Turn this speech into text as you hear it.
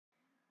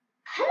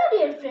Hello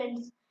dear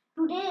friends,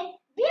 today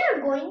we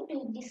are going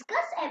to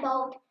discuss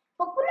about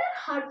popular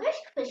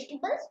harvest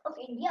festivals of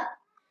India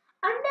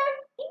under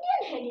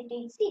Indian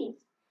Heritage Series.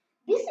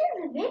 This is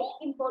a very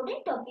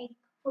important topic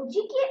for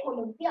GK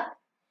Olympiad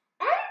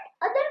and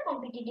other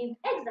competitive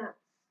exams.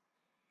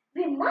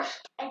 We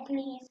must at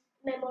least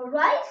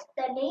memorize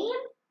the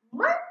name,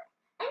 month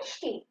and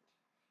state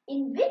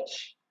in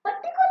which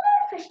particular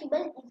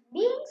festival is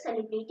being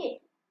celebrated.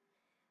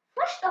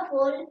 First of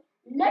all,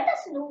 let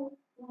us know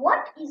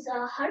what is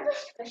a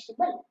harvest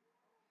festival.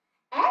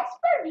 As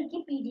per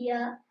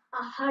Wikipedia,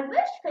 a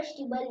harvest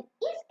festival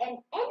is an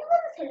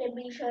annual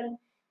celebration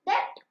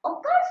that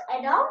occurs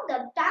around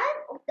the time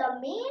of the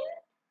main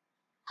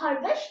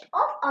harvest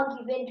of a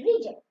given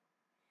region.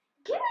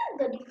 Given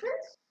the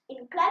difference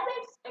in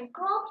climates and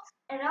crops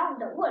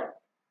around the world,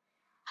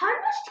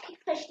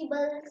 harvest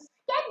festivals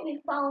can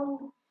be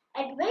found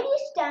at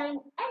various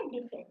times and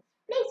different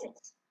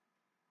places.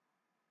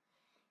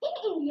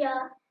 In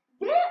India,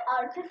 there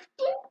are 15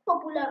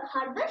 popular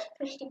harvest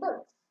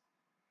festivals.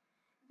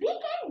 We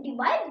can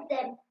divide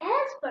them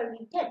as per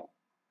region.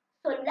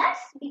 So let's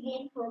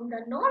begin from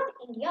the North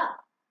India.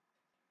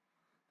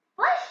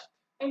 First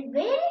and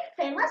very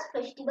famous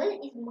festival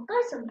is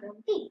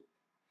SANKRANTI.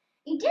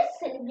 It is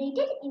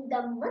celebrated in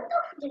the month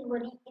of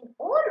January in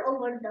all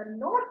over the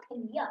North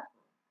India.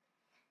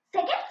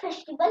 Second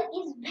festival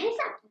is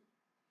BAISAKHI.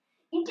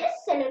 It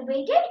is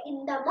celebrated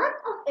in the month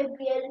of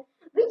April,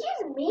 which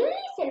is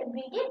mainly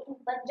celebrated in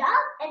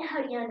Punjab and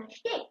Haryana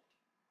state.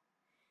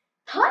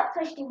 Third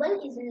festival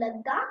is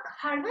Ladakh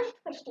Harvest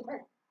Festival.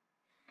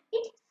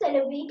 It is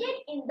celebrated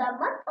in the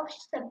month of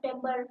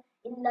September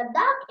in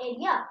Ladakh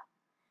area.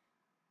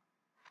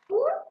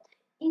 Fourth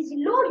is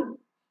LOHRI.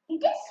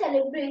 It is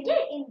celebrated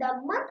in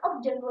the month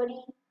of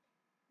January,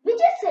 which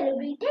is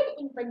celebrated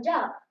in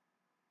Punjab.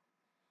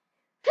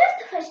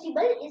 Fifth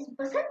festival is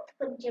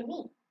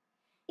PANCHAMI.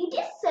 It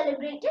is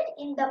celebrated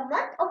in the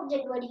month of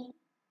January.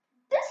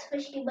 This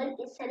festival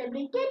is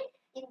celebrated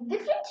in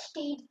different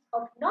states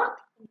of North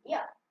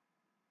India.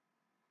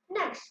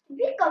 Next,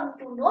 we come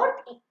to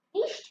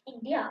Northeast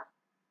India.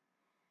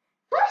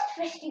 First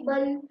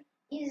festival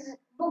is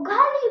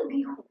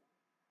BIHU.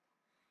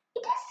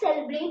 It is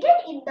celebrated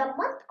in the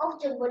month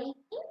of January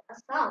in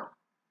Assam.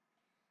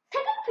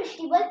 Second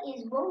festival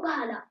is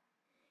WANGALA.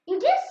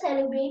 It is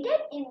celebrated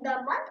in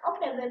the month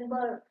of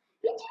November,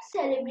 which is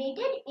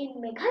celebrated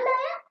in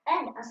Meghalaya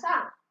and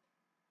Assam.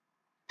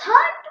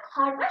 Third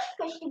harvest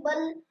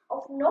festival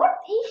of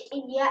Northeast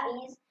India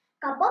is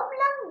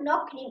POMBLANG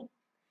NONGKREM.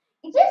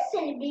 It is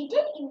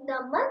celebrated in the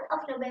month of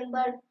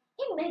November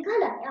in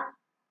Meghalaya.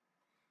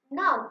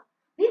 Now,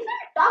 we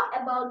will talk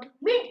about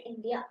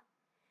Mid-India.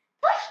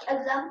 First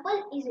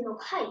example is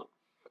LOHRI.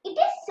 It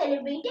is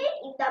celebrated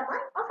in the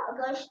month of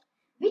August,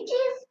 which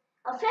is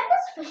a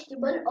famous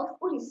festival of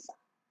ORISSA.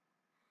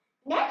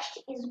 Next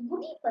is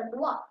GUDI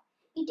PADWA.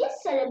 It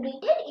is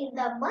celebrated in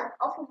the month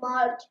of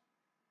March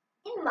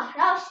in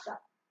Maharashtra.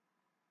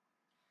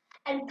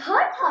 And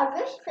third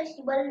harvest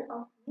festival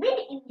of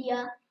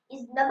Mid-India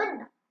is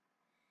NABANNA.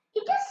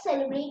 It is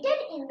celebrated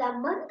in the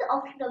month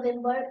of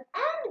November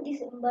and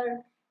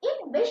December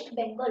in West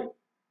Bengal.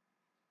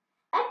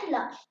 At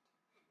last,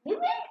 we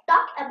will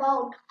talk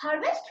about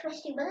harvest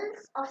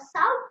festivals of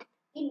South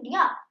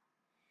India.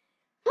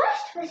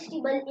 First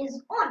festival is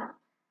Onam.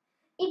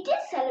 It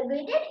is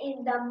celebrated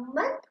in the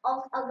month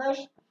of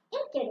August in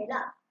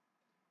Kerala.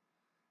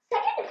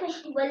 Second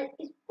festival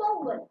is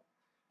Pongal.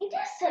 It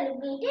is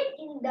celebrated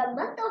in the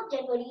month of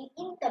January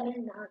in Tamil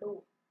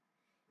Nadu.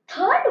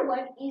 Third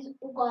one is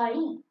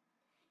Ugadi.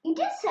 It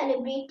is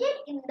celebrated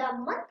in the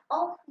month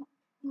of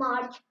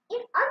March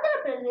in Andhra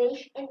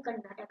Pradesh and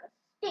Karnataka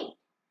state.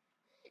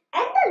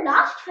 And the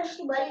last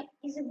festival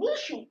is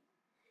BIHU.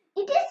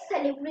 It is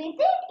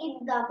celebrated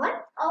in the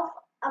month of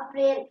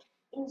April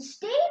in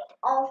state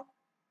of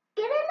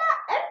Kerala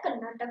and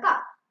Karnataka.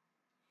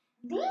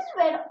 These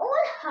were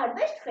all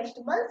harvest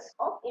festivals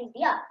of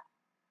India.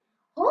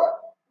 Hope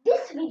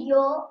this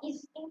video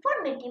is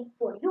informative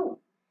for you.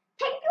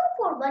 Thank you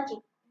for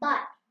watching.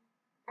 Bye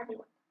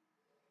everyone.